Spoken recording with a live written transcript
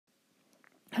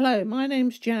Hello, my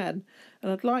name's Jan and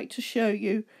I'd like to show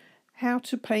you how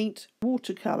to paint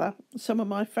watercolour, some of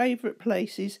my favourite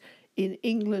places in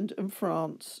England and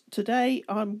France. Today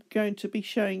I'm going to be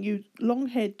showing you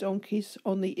long-haired donkeys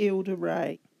on the Ile de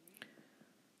Ré.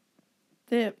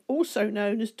 They're also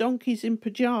known as donkeys in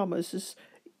pyjamas, as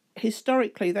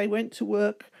historically they went to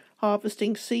work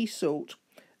harvesting sea salt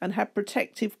and had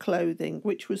protective clothing,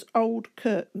 which was old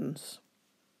curtains.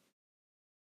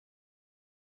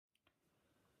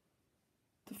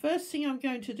 The first thing I'm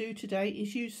going to do today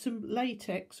is use some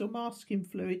latex or masking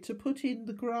fluid to put in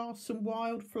the grass and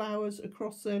wildflowers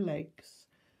across their legs.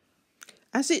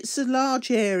 As it's a large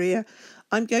area,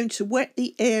 I'm going to wet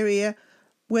the area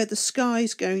where the sky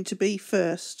is going to be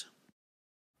first.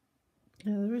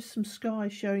 Now there is some sky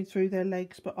showing through their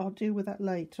legs, but I'll deal with that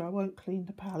later. I won't clean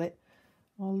the palette.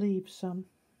 I'll leave some.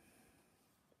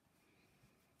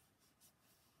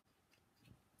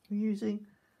 I'm using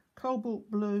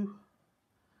cobalt blue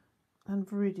and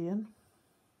Viridian.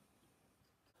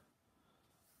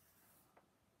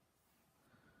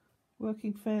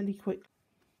 Working fairly quick,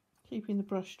 keeping the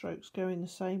brush strokes going the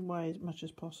same way as much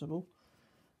as possible.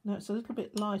 Now it's a little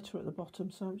bit lighter at the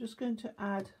bottom, so I'm just going to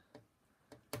add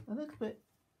a little bit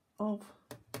of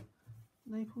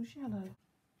Naples yellow.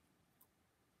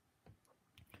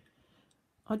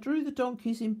 I drew the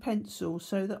donkeys in pencil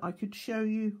so that I could show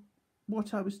you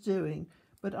what I was doing,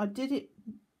 but I did it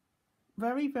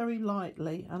very, very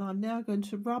lightly, and I'm now going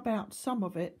to rub out some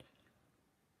of it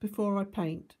before I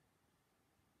paint.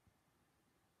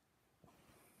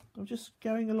 I'm just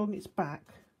going along its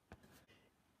back.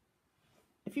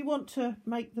 If you want to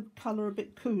make the colour a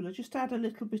bit cooler, just add a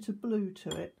little bit of blue to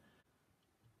it.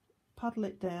 Puddle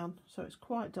it down so it's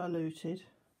quite diluted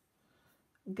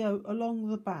and go along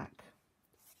the back.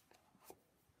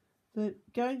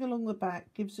 Going along the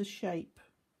back gives a shape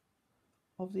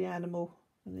of the animal,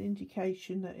 an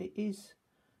indication that it is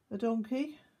a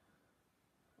donkey.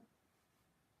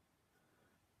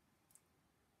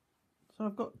 So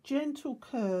I've got gentle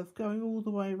curve going all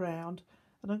the way round,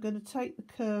 and I'm going to take the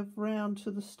curve round to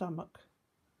the stomach.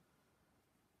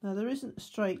 Now there isn't a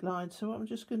straight line, so what I'm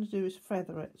just going to do is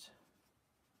feather it.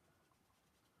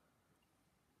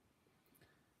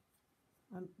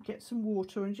 And get some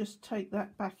water and just take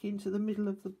that back into the middle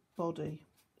of the body,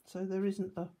 so there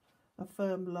isn't a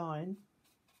firm line.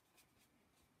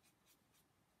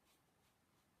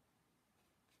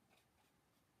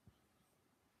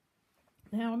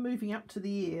 Now I'm moving up to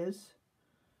the ears,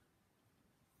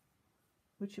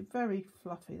 which are very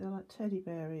fluffy. They're like teddy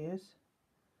bear ears.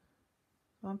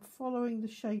 I'm following the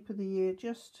shape of the ear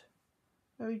just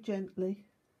very gently.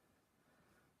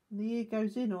 And the ear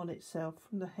goes in on itself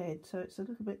from the head, so it's a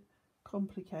little bit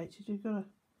complicated. You've got to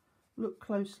look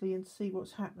closely and see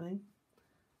what's happening.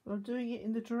 But I'm doing it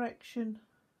in the direction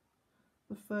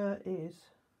the fur is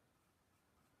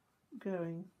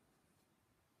going,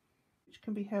 which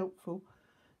can be helpful.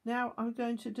 Now I'm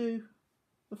going to do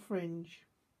the fringe.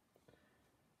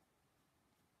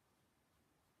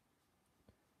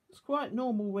 It's quite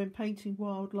normal when painting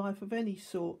wildlife of any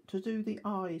sort to do the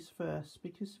eyes first,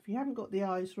 because if you haven't got the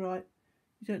eyes right,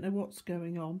 you don't know what's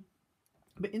going on.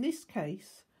 But in this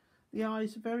case, the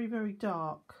eyes are very, very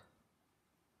dark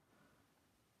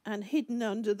and hidden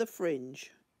under the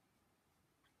fringe.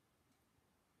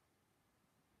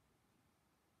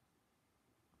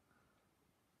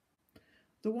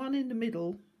 The one in the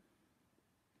middle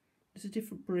is a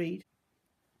different breed.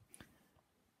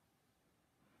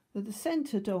 The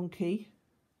centre donkey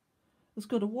has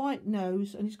got a white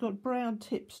nose and it's got brown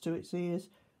tips to its ears.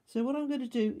 So what I'm going to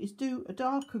do is do a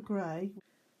darker grey.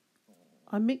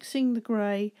 I'm mixing the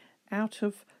grey out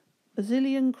of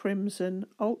Azilian crimson,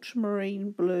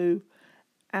 ultramarine blue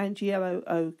and yellow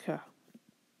ochre.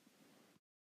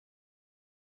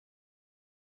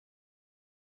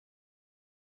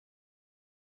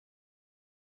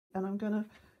 And I'm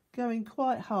going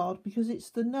quite hard because it's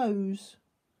the nose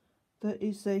that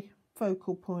is the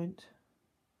focal point.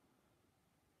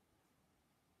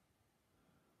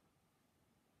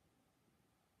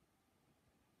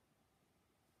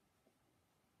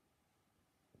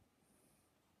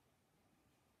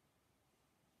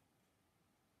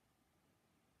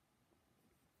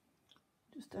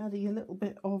 Just adding a little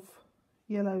bit of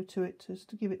yellow to it just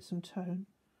to give it some tone.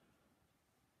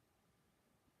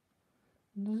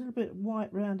 And a little bit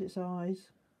white round its eyes.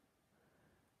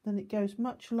 Then it goes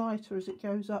much lighter as it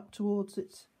goes up towards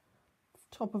its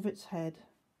top of its head.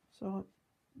 So I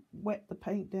wet the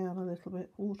paint down a little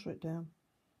bit, water it down.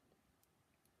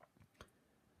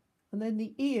 And then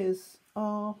the ears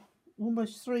are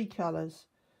almost 3 colours.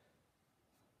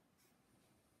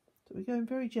 So we're going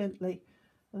very gently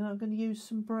And I'm going to use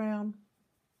some brown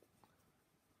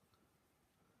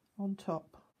on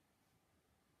top.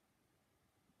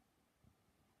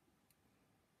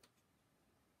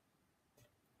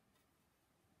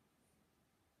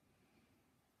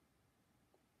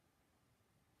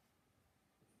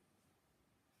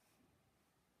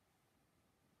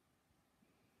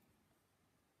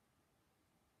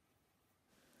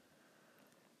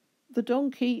 The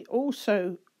donkey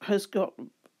also has got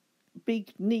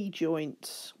big knee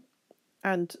joints,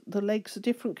 and the legs are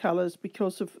different colours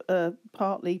because of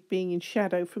partly being in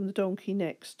shadow from the donkey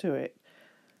next to it.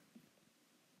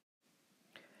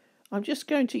 I'm just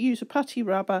going to use a putty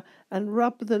rubber and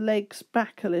rub the legs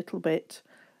back a little bit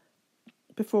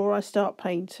before I start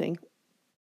painting.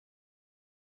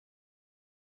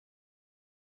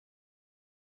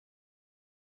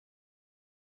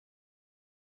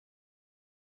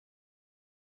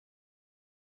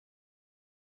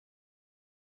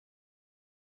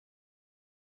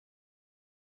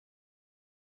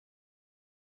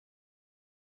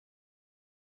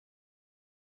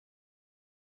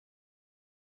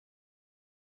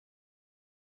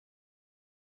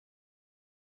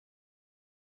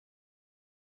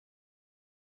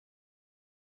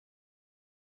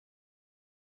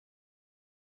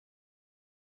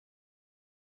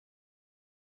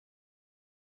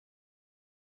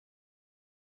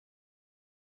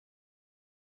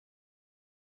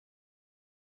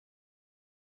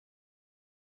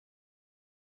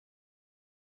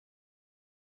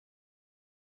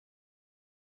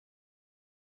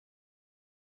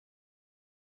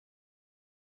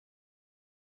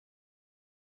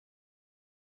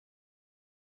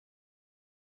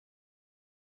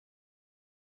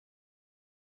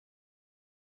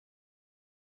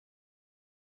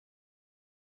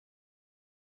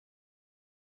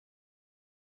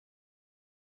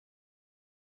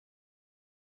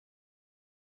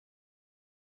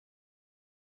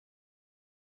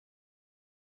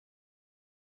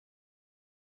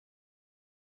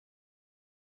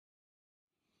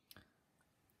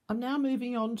 I'm now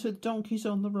moving on to the donkeys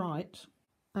on the right.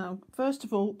 Now, first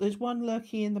of all, there's one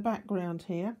lurking in the background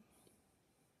here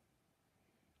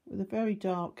with a very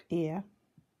dark ear.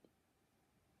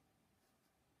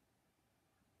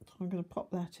 So I'm going to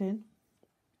pop that in.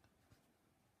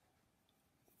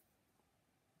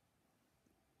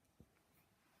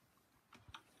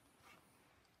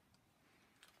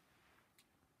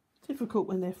 Difficult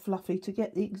when they're fluffy to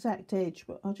get the exact edge,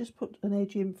 but I'll just put an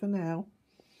edge in for now.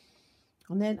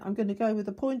 And then I'm going to go with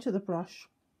the point of the brush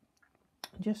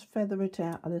and just feather it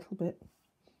out a little bit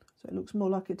so it looks more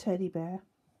like a teddy bear.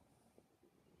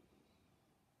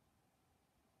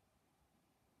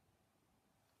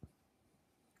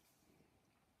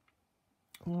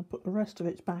 And I'll put the rest of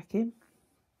it back in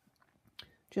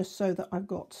just so that I've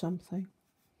got something.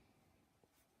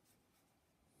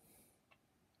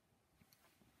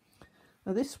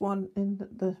 Now this one in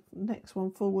the next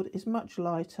one forward is much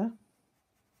lighter.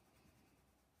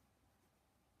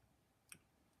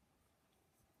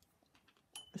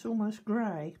 It's almost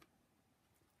grey.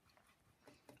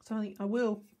 So I think I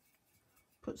will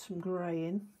put some grey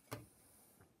in.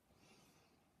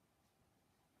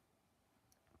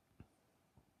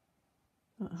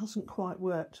 That hasn't quite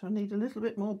worked. I need a little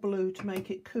bit more blue to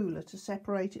make it cooler, to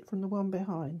separate it from the one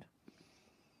behind.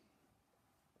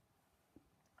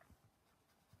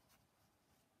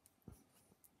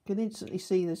 You can instantly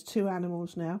see there's two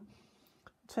animals now.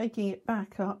 Taking it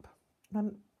back up,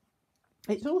 and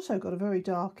it's also got a very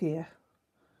dark ear.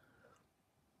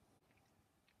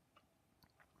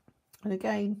 And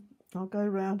again, I'll go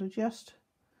round and just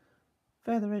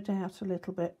feather it out a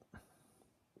little bit.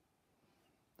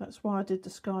 That's why I did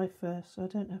the sky first, so I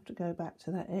don't have to go back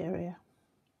to that area.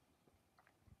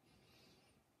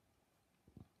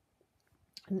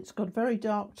 And it's got a very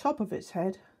dark top of its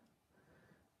head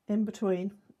in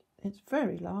between its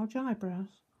very large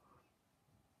eyebrows.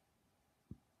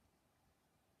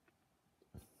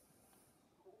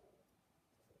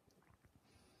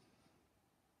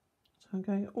 So I'm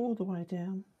going all the way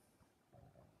down.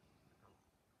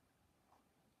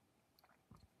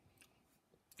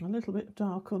 A little bit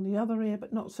dark on the other ear,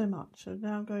 but not so much. So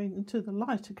now going into the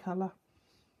lighter colour.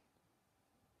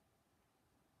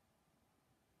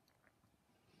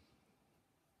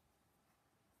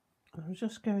 I'm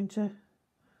just going to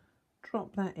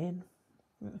drop that in.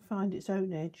 I'm going to find its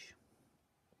own edge.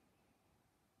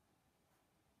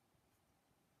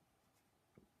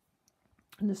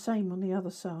 And the same on the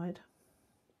other side.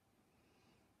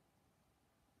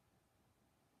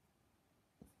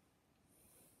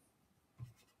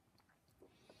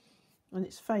 And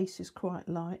its face is quite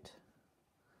light.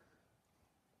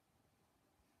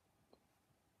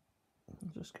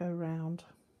 I'll just go round.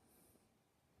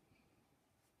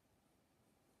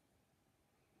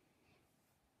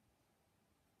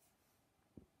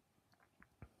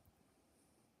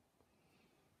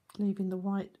 Leaving the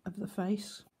white of the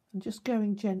face and just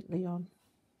going gently on.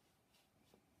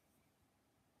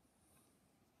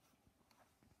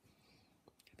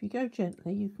 If you go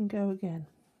gently, you can go again.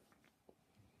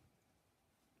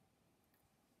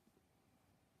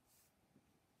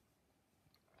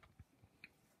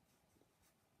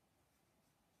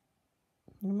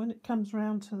 And when it comes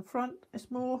round to the front, it's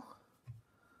more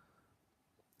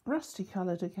rusty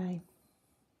coloured again.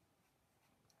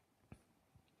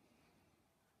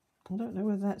 I don't know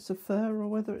whether that's a fur or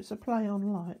whether it's a play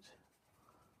on light.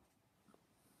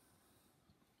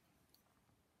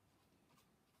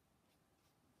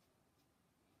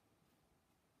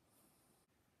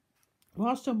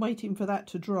 Whilst I'm waiting for that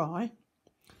to dry,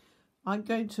 I'm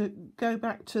going to go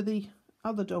back to the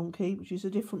other donkey, which is a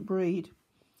different breed,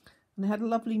 and it had a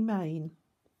lovely mane.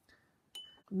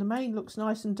 And the mane looks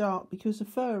nice and dark because the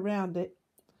fur around it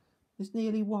is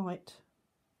nearly white.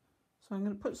 So I'm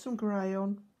going to put some grey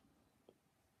on,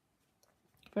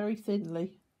 very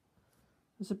thinly,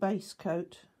 as a base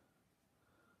coat.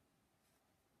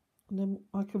 And then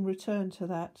I can return to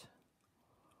that.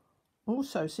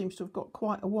 Also seems to have got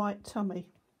quite a white tummy.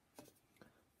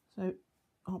 So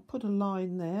I'll put a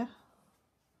line there,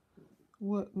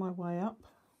 work my way up.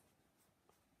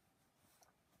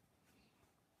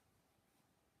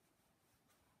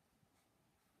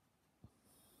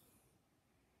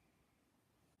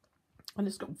 And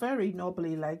it's got very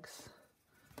knobbly legs,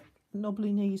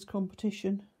 knobbly knees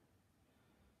competition,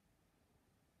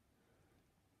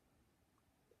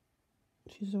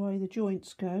 which is the way the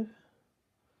joints go.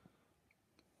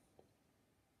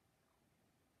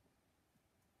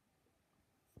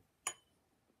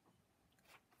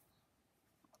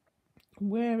 And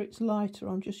where it's lighter,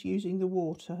 I'm just using the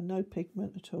water, no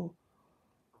pigment at all.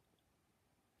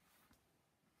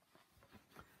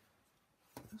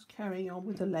 Just carrying on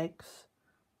with the legs,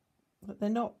 but they're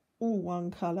not all one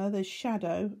colour. There's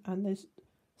shadow and there's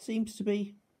seems to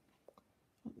be,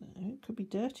 I don't know, it could be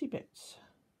dirty bits.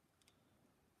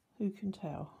 Who can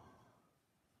tell?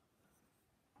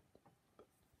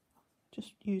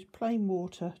 Just use plain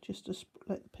water just to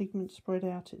let the pigment spread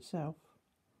out itself.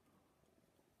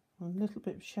 And a little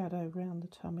bit of shadow around the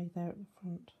tummy there at the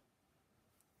front.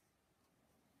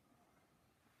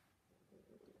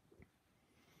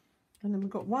 And then we've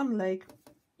got one leg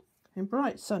in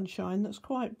bright sunshine that's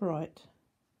quite bright.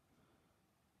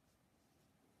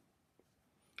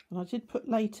 And I did put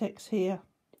latex here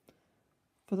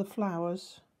for the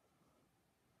flowers,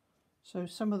 so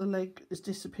some of the leg is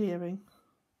disappearing.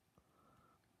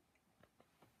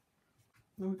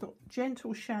 And we've got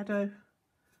gentle shadow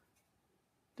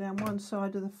down one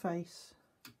side of the face,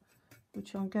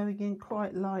 which I'm going in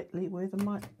quite lightly with. I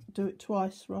might do it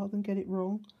twice rather than get it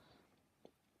wrong.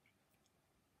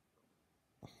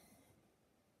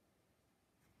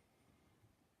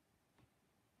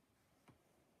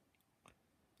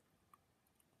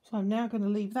 So I'm now going to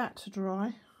leave that to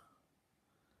dry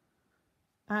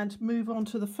and move on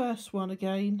to the first one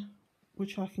again,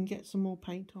 which I can get some more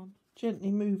paint on.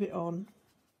 Gently move it on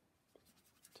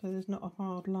so there's not a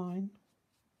hard line.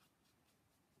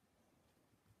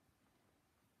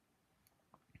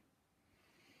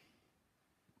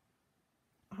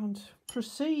 And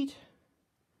proceed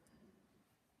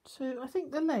to, I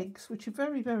think, the legs, which are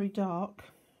very, very dark.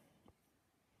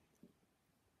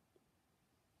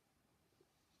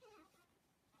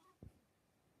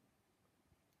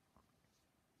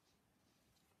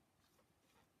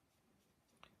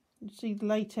 You see the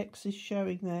latex is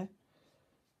showing there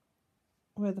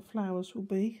where the flowers will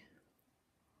be.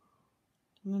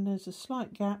 And then there's a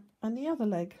slight gap, and the other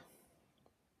leg.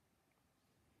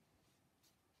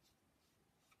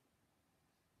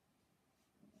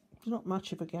 There's not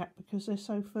much of a gap because they're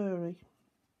so furry.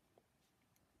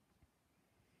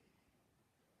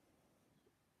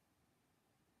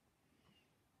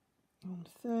 On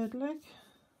the third leg.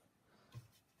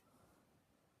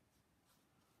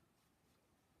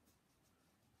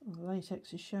 Well, the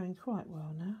latex is showing quite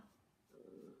well now.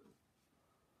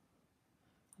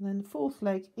 And then the fourth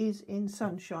leg is in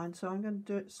sunshine, so I'm going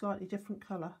to do it a slightly different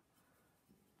colour.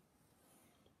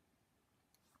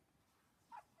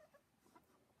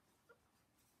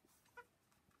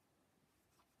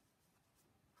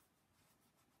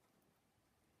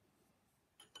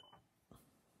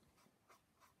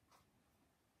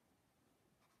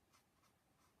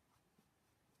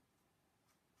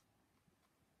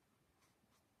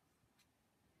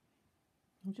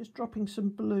 I'm just dropping some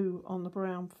blue on the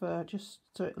brown fur just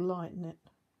so it'll lighten it,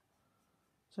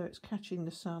 so it's catching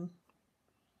the sun.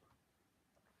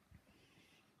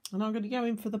 And I'm going to go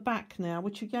in for the back now,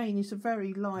 which again is a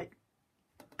very light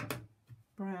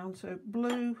brown, so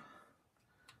blue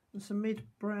and some mid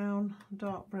brown,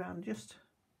 dark brown. Just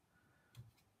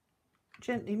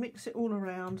gently mix it all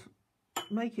around,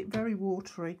 make it very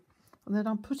watery, and then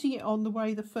I'm putting it on the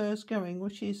way the fur's going,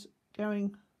 which is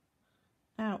going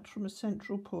out from a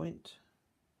central point,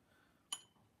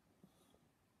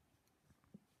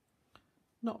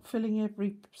 not filling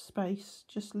every space,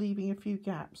 just leaving a few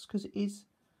gaps because it is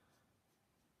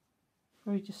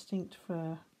very distinct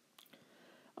fur.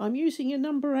 I'm using a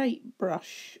number 8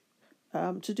 brush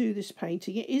to do this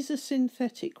painting. It is a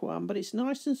synthetic one, but it's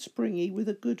nice and springy with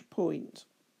a good point.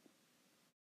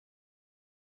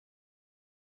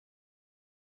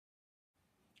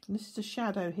 And this is a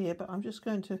shadow here, but I'm just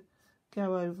going to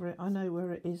go over it. I know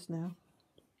where it is now.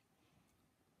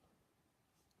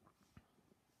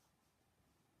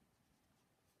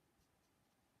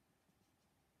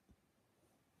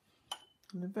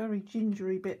 And a very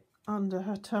gingery bit under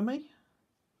her tummy.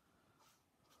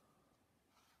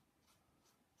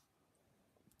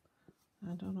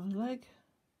 And on her leg.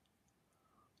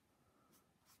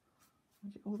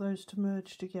 Get all those to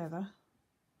merge together.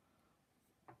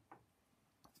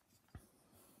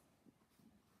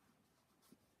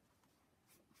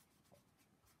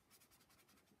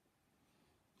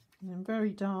 And then very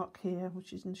dark here,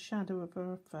 which is in the shadow of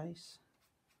her face.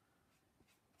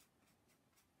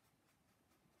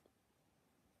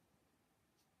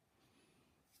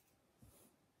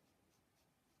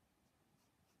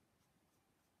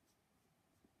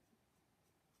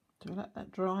 So let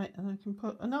that dry and I can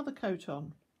put another coat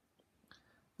on.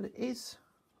 But it is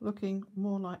looking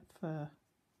more like fur.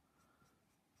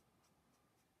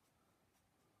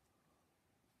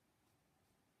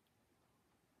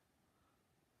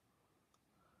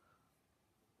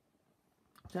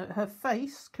 So her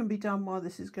face can be done while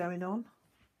this is going on,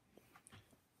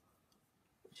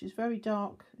 which is very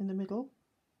dark in the middle,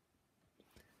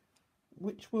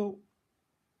 which will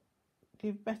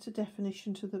give better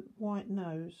definition to the white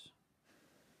nose.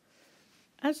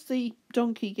 As the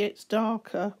donkey gets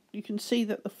darker, you can see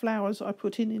that the flowers I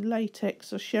put in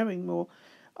latex are showing more.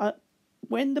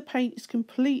 When the paint is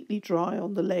completely dry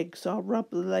on the legs, I'll rub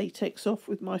the latex off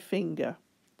with my finger.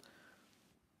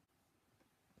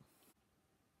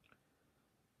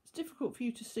 It's difficult for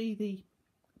you to see the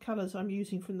colours I'm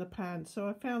using from the pan, so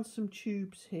I found some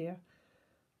tubes here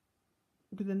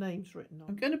with the names written on.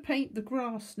 I'm going to paint the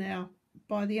grass now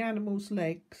by the animal's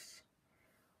legs,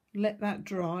 let that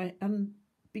dry, and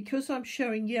because I'm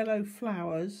showing yellow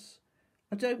flowers,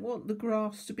 I don't want the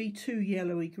grass to be too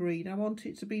yellowy green. I want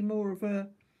it to be more of a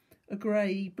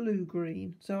grey blue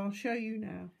green, so I'll show you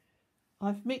now.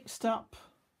 I've mixed up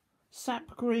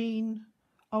sap green,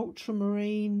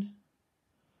 ultramarine,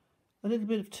 a little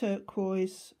bit of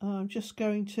turquoise. I'm just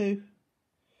going to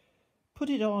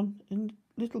put it on in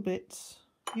little bits,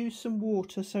 use some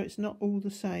water so it's not all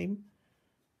the same.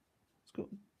 It's got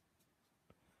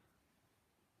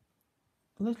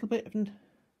a little bit of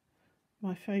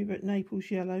my favourite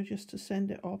Naples yellow just to send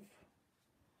it off.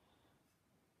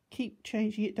 Keep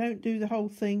changing it, don't do the whole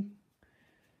thing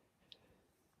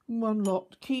in one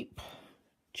lot. Keep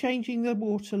changing the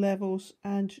water levels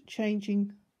and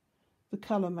changing the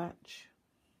colour match,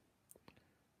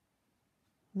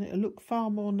 and it'll look far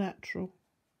more natural.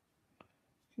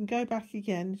 You can go back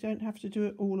again, you don't have to do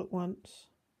it all at once.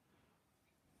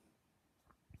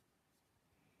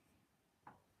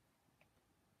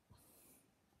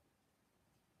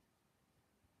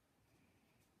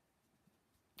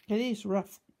 It is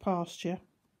rough pasture,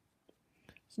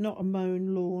 it's not a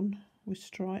mown lawn with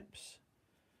stripes.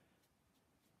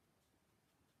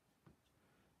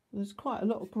 There's quite a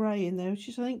lot of grey in there, which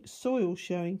is, I think, soil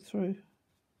showing through.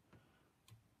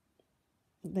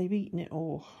 They've eaten it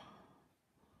all.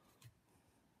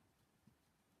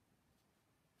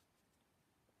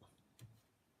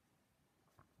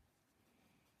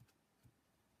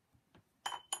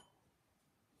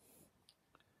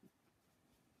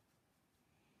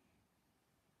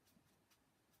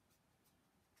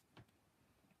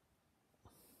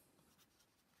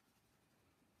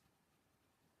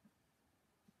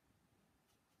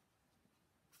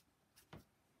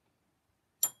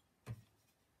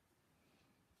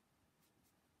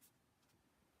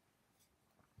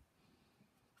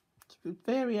 With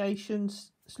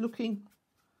variations, it's looking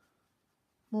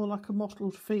more like a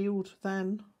mottled field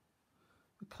than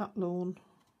a cut lawn.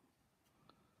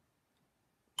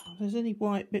 If there's any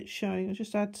white bits showing, I'll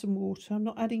just add some water. I'm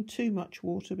not adding too much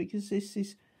water because this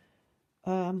is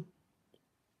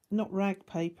not rag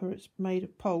paper, it's made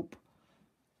of pulp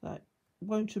that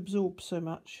won't absorb so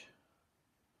much.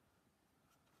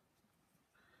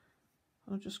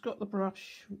 I've just got the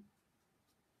brush,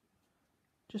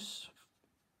 just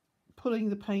pulling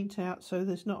the paint out so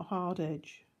there's not a hard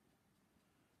edge.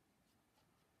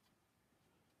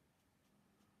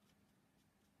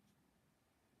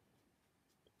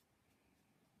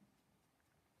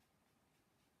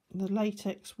 The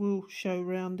latex will show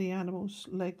round the animal's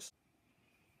legs.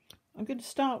 I'm going to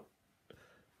start,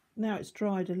 now it's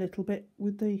dried a little bit,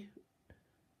 with the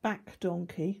back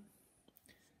donkey.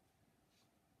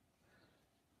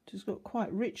 It's got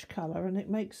quite rich colour and it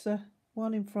makes the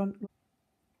one in front look.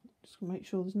 Just make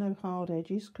sure there's no hard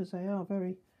edges because they are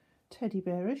very teddy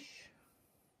bearish.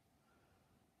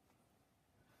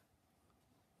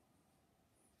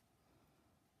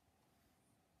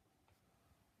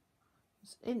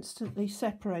 It's instantly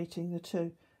separating the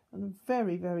two, and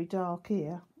very, very dark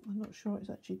here. I'm not sure it's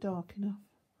actually dark enough.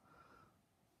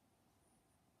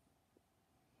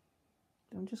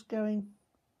 I'm just going,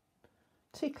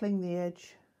 tickling the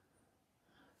edge,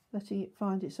 letting it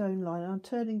find its own line. I'm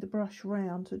turning the brush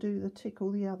round to do the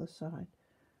tickle the other side.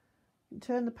 You can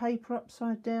turn the paper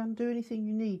upside down, do anything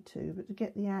you need to, but to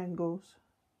get the angles.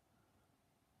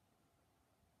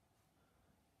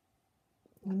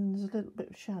 And there's a little bit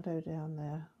of shadow down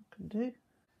there I can do.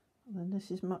 And then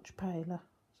this is much paler,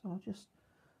 so I'll just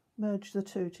merge the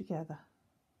two together.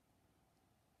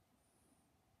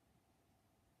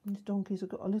 These donkeys have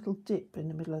got a little dip in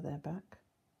the middle of their back.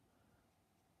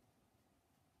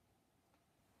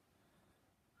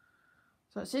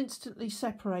 So it's instantly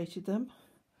separated them,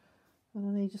 and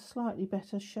I need a slightly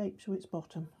better shape to its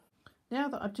bottom. Now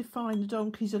that I've defined the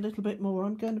donkeys a little bit more,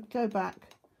 I'm going to go back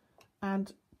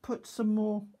and put some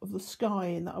more of the sky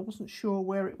in that I wasn't sure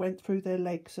where it went through their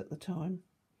legs at the time,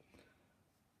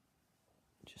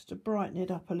 just to brighten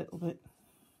it up a little bit.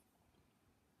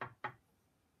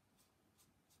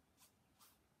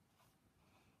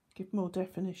 Give more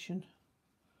definition.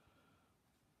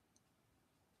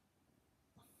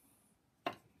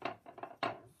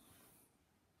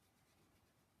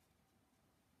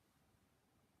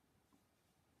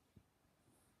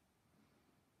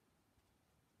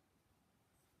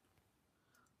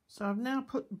 So I've now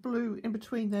put blue in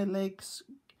between their legs,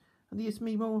 and it gives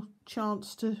me more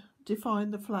chance to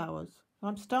define the flowers.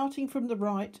 I'm starting from the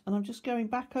right and I'm just going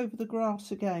back over the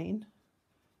grass again.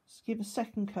 Just give a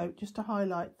second coat just to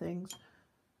highlight things.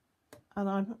 And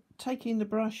I'm taking the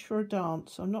brush for a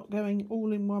dance. I'm not going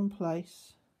all in one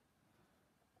place.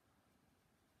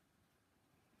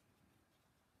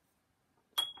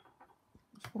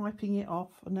 Just wiping it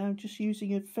off, and now just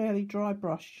using a fairly dry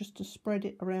brush just to spread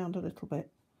it around a little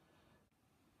bit.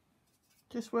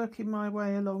 Just working my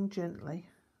way along gently.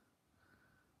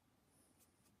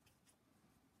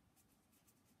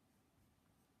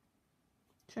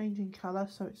 Changing colour,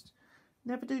 so it's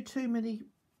never do too many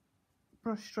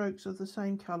brush strokes of the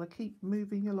same colour. Keep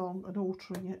moving along and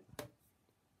altering it.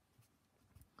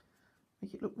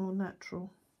 Make it look more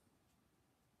natural.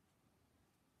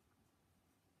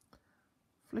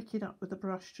 Flick it up with the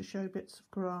brush to show bits of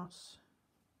grass.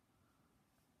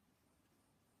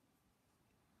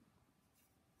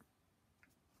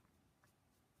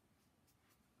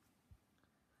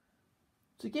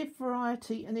 To give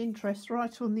variety and interest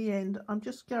right on the end, I'm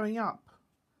just going up,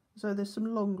 so there's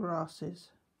some long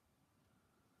grasses.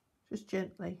 Just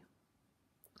gently.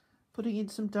 Putting in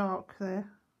some dark there.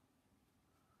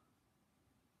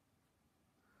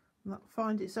 And that'll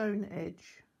find its own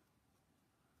edge.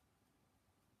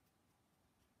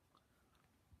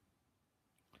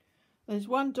 There's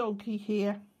one donkey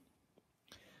here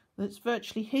that's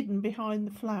virtually hidden behind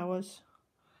the flowers.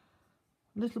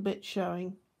 A little bit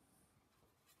showing.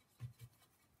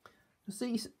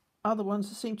 These other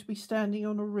ones seem to be standing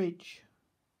on a ridge.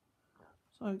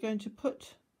 So I'm going to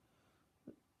put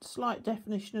slight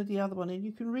definition of the other one in.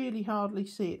 You can really hardly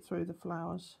see it through the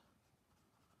flowers.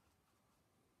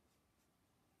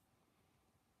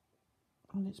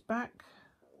 On its back.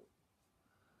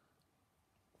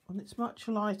 And it's much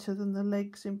lighter than the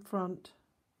legs in front.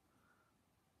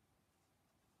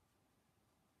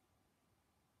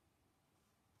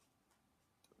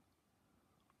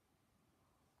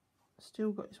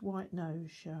 Still got its white nose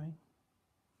showing.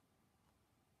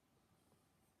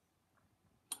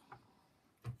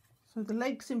 So the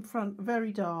legs in front are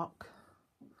very dark,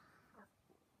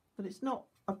 but it's not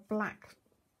a black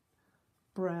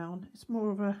brown, it's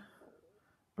more of a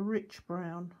rich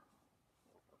brown.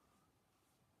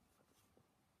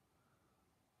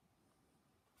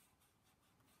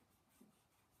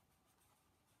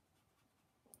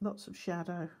 lots of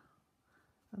shadow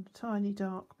and a tiny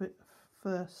dark bit of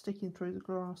fur sticking through the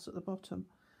grass at the bottom.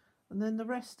 And then the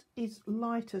rest is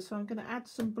lighter, so I'm going to add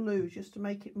some blue just to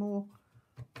make it more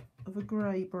of a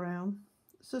grey brown.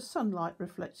 It's the sunlight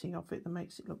reflecting off it that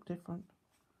makes it look different.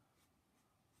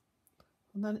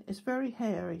 And then it's very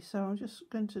hairy, so I'm just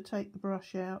going to take the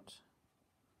brush out,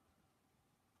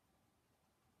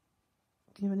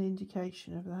 give an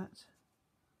indication of that.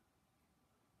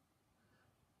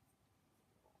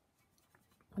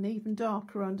 And even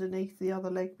darker underneath the other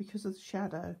leg because of the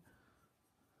shadow.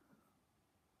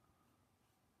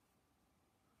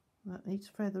 That needs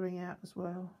feathering out as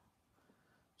well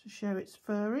to show it's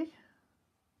furry.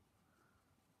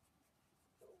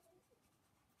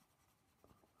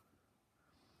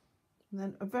 And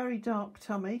then a very dark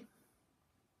tummy.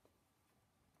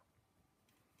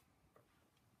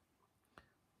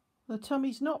 The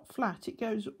tummy's not flat, it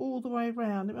goes all the way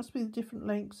around. It must be the different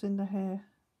lengths in the hair.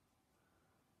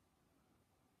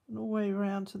 And all the way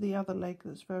around to the other leg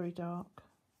that's very dark.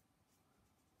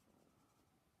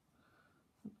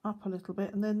 Up a little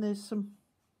bit, and then there's some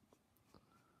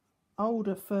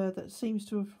older fur that seems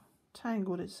to have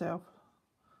tangled itself,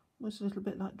 almost a little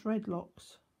bit like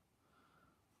dreadlocks.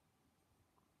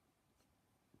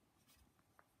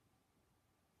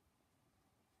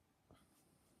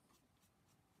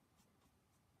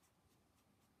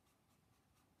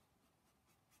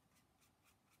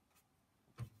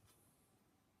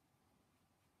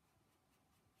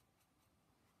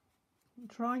 I'm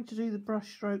trying to do the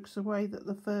brush strokes the way that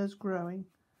the fur's growing,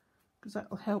 because that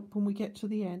will help when we get to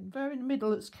the end. There in the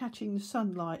middle, it's catching the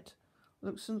sunlight.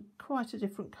 Looks quite a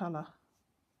different colour.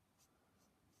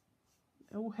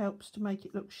 It all helps to make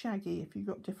it look shaggy if you've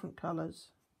got different colours.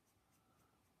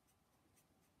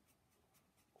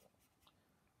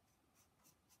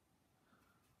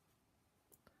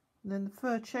 And then the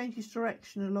fur changes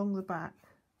direction along the back,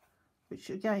 which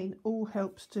again all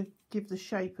helps to give the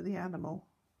shape of the animal.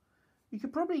 You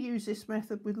could probably use this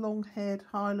method with long-haired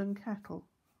Highland cattle.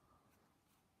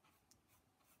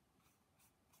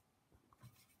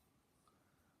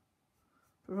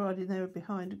 Provided they were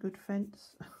behind a good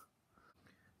fence.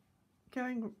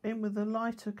 Going in with a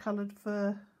lighter coloured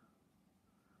fur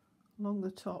along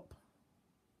the top.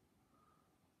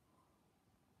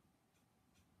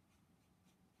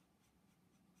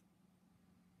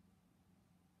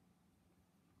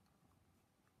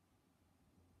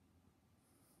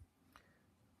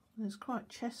 There's quite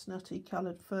chestnutty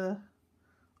coloured fur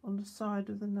on the side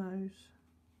of the nose.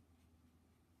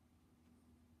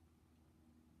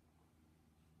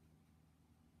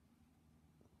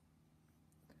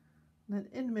 And then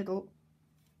in the middle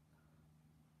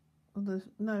of the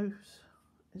nose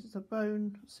is the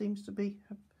bone, seems to be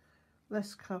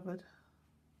less covered.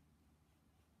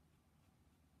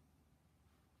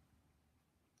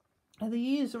 And the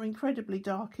ears are incredibly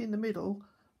dark in the middle,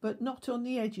 but not on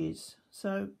the edges,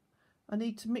 so I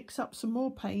need to mix up some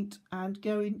more paint and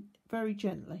go in very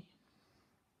gently.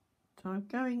 So I'm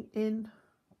going in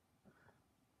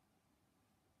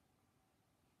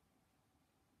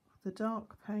the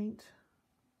dark paint.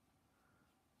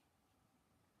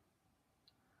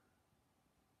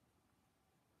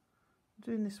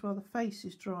 I'm doing this while the face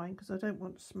is drying because I don't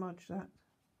want to smudge that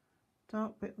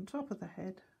dark bit on top of the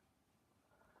head.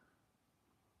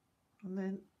 And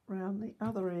then round the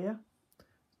other ear.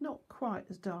 Not quite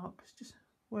as dark, it's just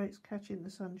where it's catching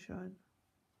the sunshine.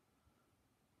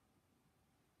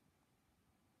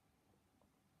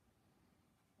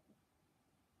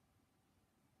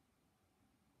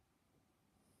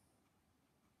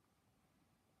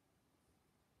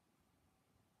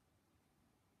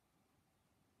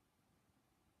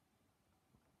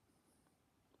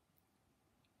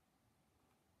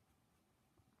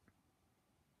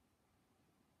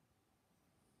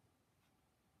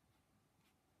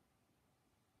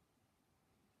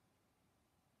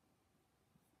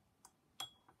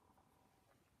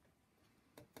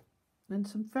 And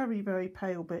some very, very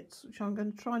pale bits, which I'm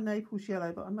going to try Naples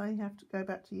yellow, but I may have to go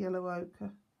back to yellow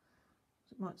ochre.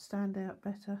 It might stand out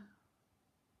better.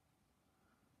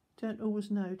 Don't always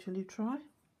know till you try.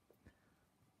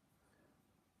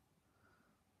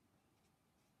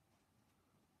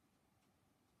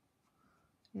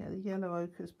 Yeah, the yellow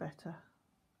ochre is better.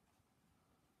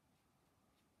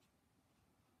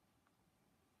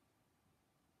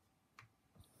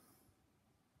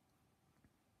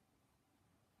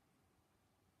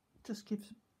 Just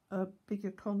gives a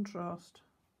bigger contrast.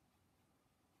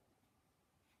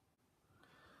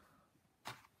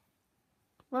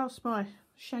 Whilst my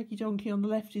shaggy donkey on the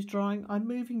left is drying, I'm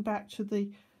moving back to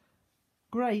the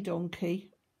grey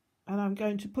donkey and I'm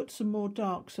going to put some more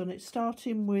darks on it,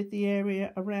 starting with the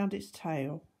area around its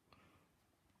tail.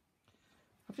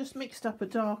 I've just mixed up a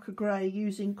darker grey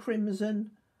using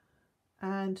crimson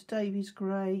and Davy's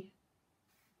grey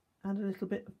and a little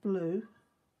bit of blue,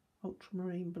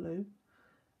 ultramarine blue.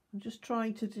 I'm just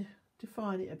trying to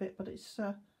define it a bit, but it's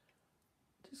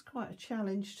quite a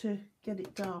challenge to get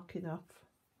it dark enough.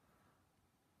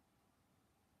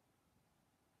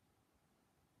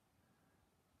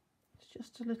 It's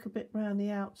just a little bit round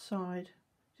the outside,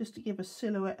 just to give a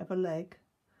silhouette of a leg.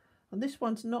 And this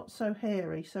one's not so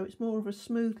hairy, so it's more of a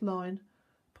smooth line,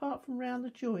 apart from round the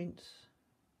joints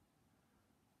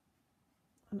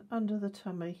and under the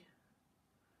tummy.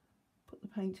 Put the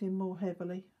paint in more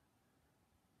heavily.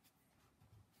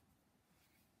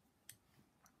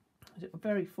 It's a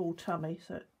very full tummy,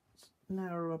 so it's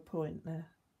narrower point there.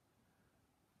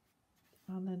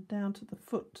 And then down to the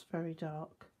foot, very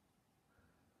dark.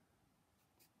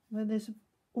 And then there's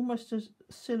almost a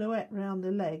silhouette round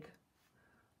the leg,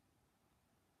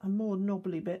 and more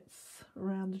knobbly bits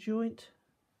around the joint.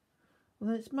 And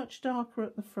then it's much darker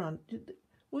at the front.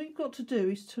 What you've got to do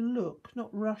is to look, not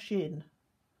rush in.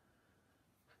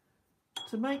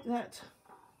 To make that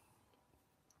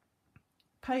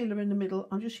paler in the middle,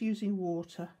 I'm just using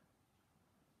water.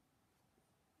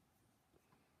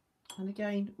 And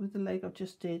again, with the leg I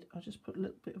just did, I just put a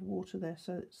little bit of water there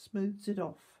so it smooths it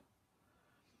off.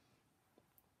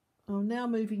 I'm now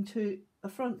moving to the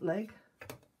front leg,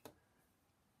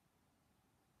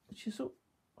 which is,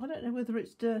 I don't know whether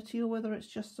it's dirty or whether it's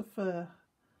just the fur.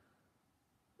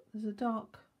 There's a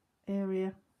dark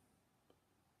area.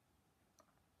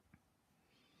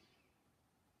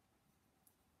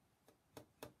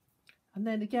 And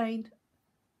then again,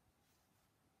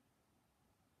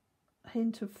 a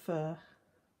hint of fur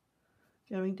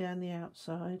going down the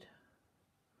outside.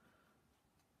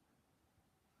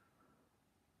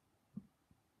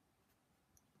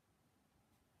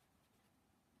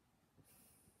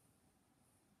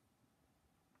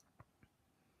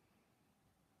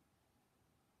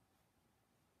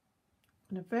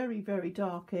 And a very, very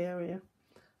dark area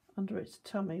under its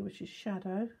tummy, which is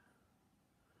shadow.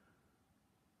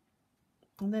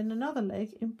 And then another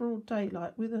leg in broad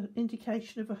daylight with an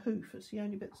indication of a hoof. It's the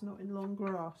only bit that's not in long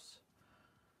grass.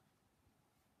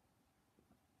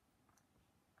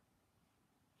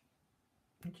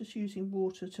 I'm just using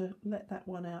water to let that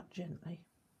one out gently.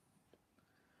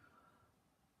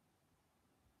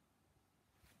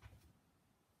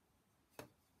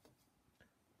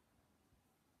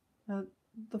 Now,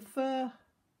 the fur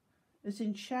is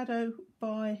in shadow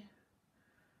by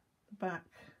the back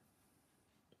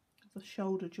of the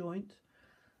shoulder joint.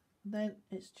 And then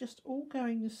it's just all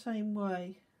going the same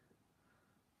way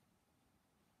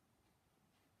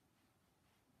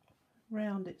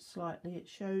round it slightly. It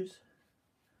shows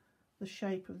the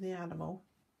shape of the animal.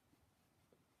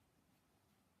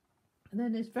 And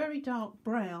then there's very dark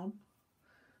brown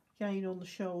again on the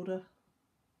shoulder.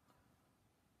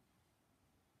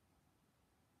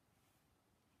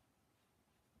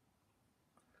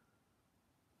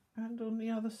 And on the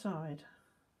other side.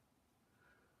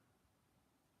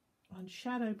 And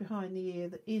shadow behind the ear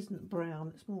that isn't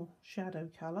brown, it's more shadow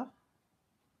colour.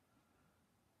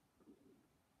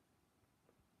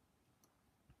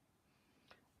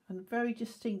 And a very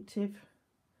distinctive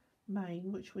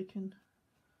mane, which we can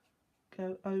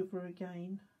go over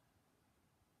again.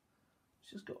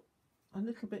 It's just got a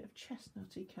little bit of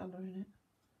chestnutty colour in it.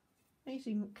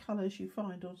 Amazing colours you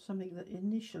find on something that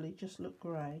initially just looked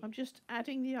grey. I'm just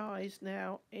adding the eyes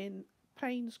now in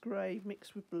Payne's grey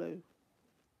mixed with blue.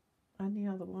 And the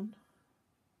other one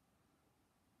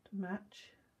to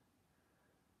match.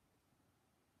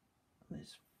 And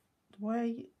it's the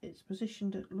way it's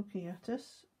positioned at looking at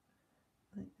us.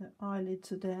 I think the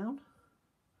eyelids are down.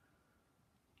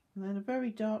 And then a very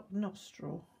dark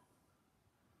nostril.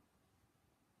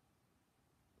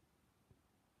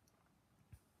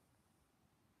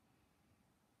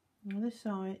 And this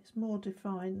eye is more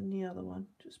defined than the other one,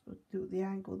 just do the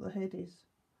angle the head is.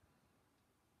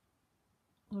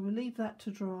 I will leave that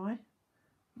to dry.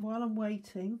 While I'm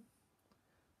waiting,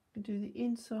 I can do the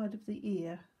inside of the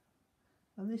ear,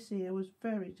 and this ear was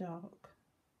very dark.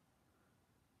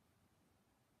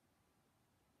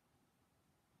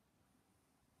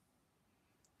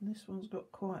 And this one's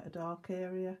got quite a dark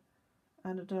area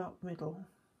and a dark middle.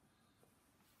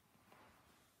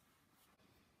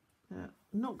 Now,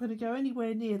 I'm not going to go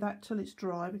anywhere near that till it's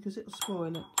dry because it'll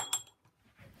spoil it.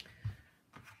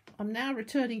 I'm now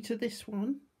returning to this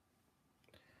one.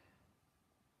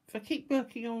 If I keep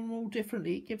working on them all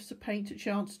differently, it gives the paint a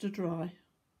chance to dry.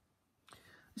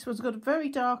 This one's got a very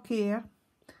dark ear,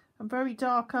 and very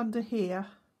dark under here.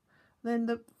 Then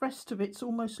the rest of it's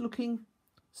almost looking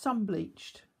sun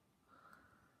bleached.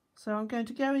 So I'm going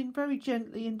to go in very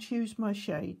gently and choose my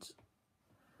shades.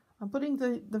 I'm putting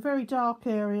the very dark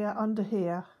area under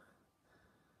here,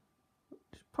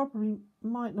 which probably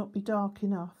might not be dark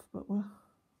enough, but we've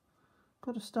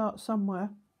got to start somewhere.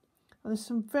 And there's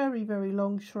some very, very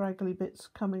long scraggly bits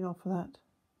coming off of that,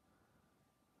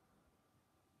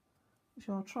 which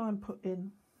I'll try and put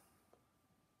in.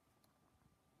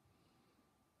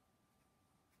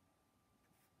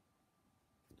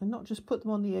 And not just put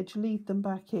them on the edge, leave them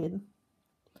back in.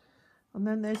 And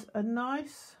then there's a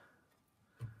nice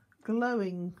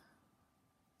glowing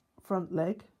front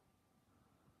leg.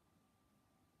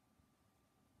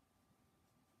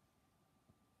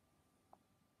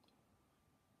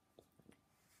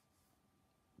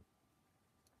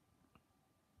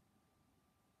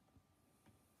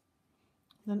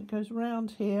 Then it goes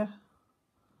round here.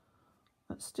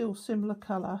 That's still similar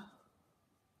colour.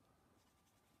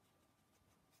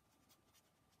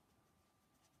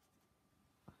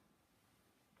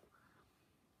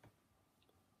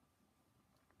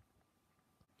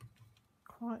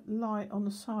 Quite light on the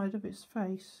side of its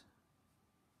face.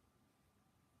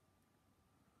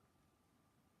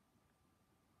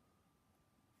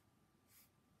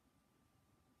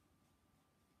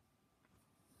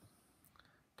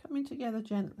 Coming together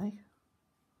gently.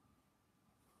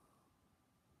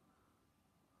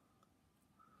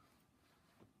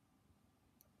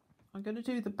 I'm going to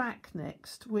do the back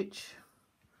next, which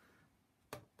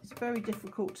is very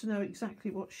difficult to know exactly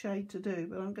what shade to do,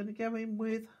 but I'm going to go in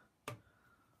with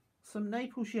some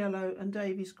Naples yellow and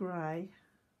Davies grey,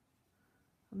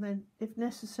 and then if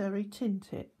necessary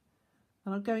tint it.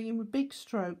 And I'm going in with big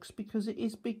strokes because it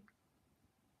is big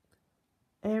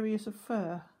areas of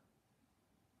fur.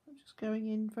 I'm just going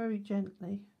in very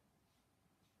gently.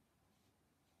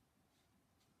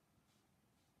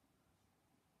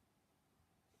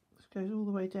 This goes all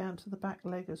the way down to the back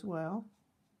leg as well,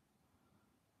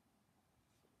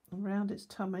 around its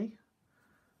tummy.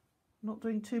 Not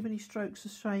doing too many strokes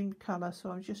of same colour,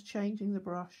 so I'm just changing the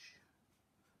brush,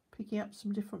 picking up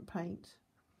some different paint.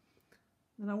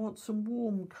 And I want some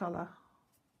warm colour.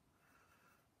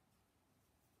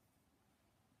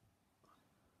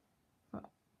 But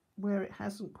where it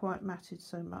hasn't quite matted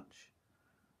so much.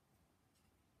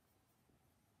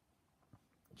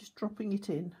 Just dropping it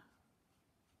in.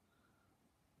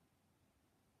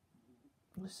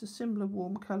 It's a similar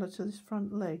warm colour to this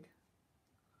front leg.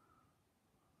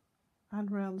 And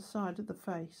round the side of the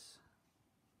face.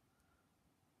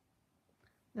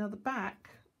 Now the back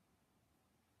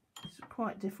is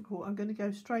quite difficult. I'm going to go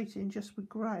straight in just with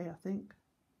grey, I think.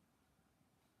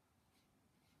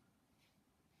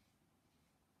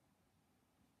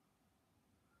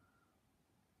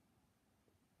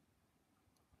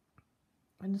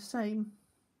 And the same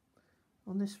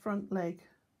on this front leg.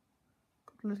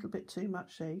 Got a little bit too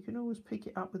much there. You can always pick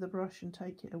it up with a brush and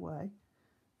take it away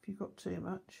if you've got too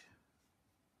much.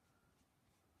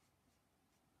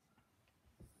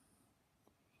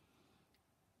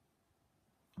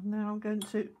 Now I'm going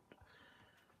to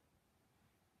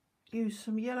use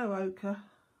some yellow ochre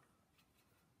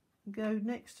and go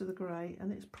next to the grey,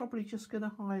 and it's probably just going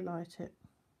to highlight it,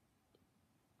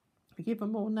 give a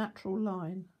more natural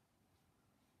line.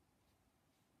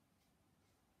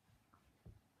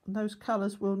 And those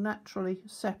colours will naturally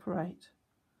separate.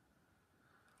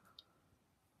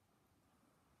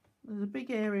 There's a big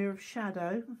area of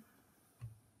shadow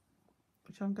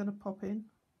which I'm going to pop in.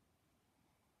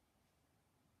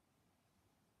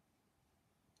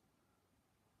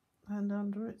 And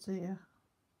under its ear,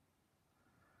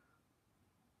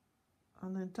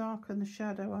 and then darken the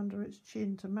shadow under its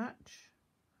chin to match,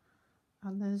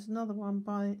 and there's another one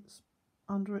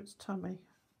under its tummy.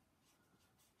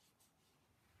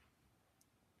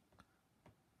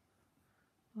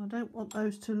 I don't want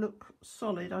those to look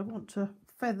solid, I want to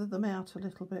feather them out a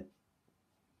little bit.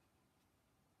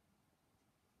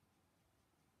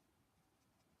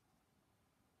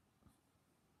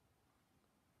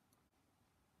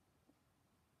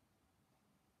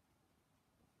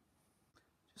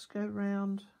 Just go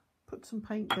round, put some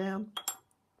paint down,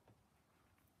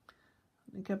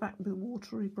 and go back with a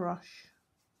watery brush.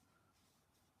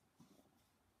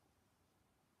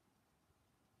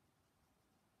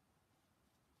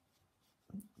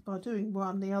 By doing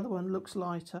one, the other one looks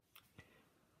lighter.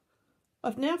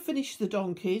 I've now finished the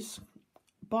donkeys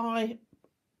by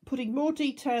putting more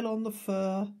detail on the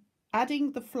fur,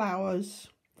 adding the flowers,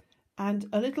 and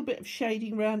a little bit of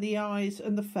shading around the eyes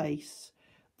and the face.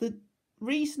 The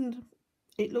reason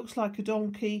it looks like a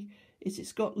donkey is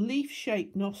it's got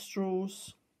leaf-shaped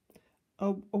nostrils,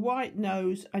 a white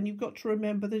nose, and you've got to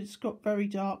remember that it's got very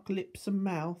dark lips and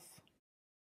mouth.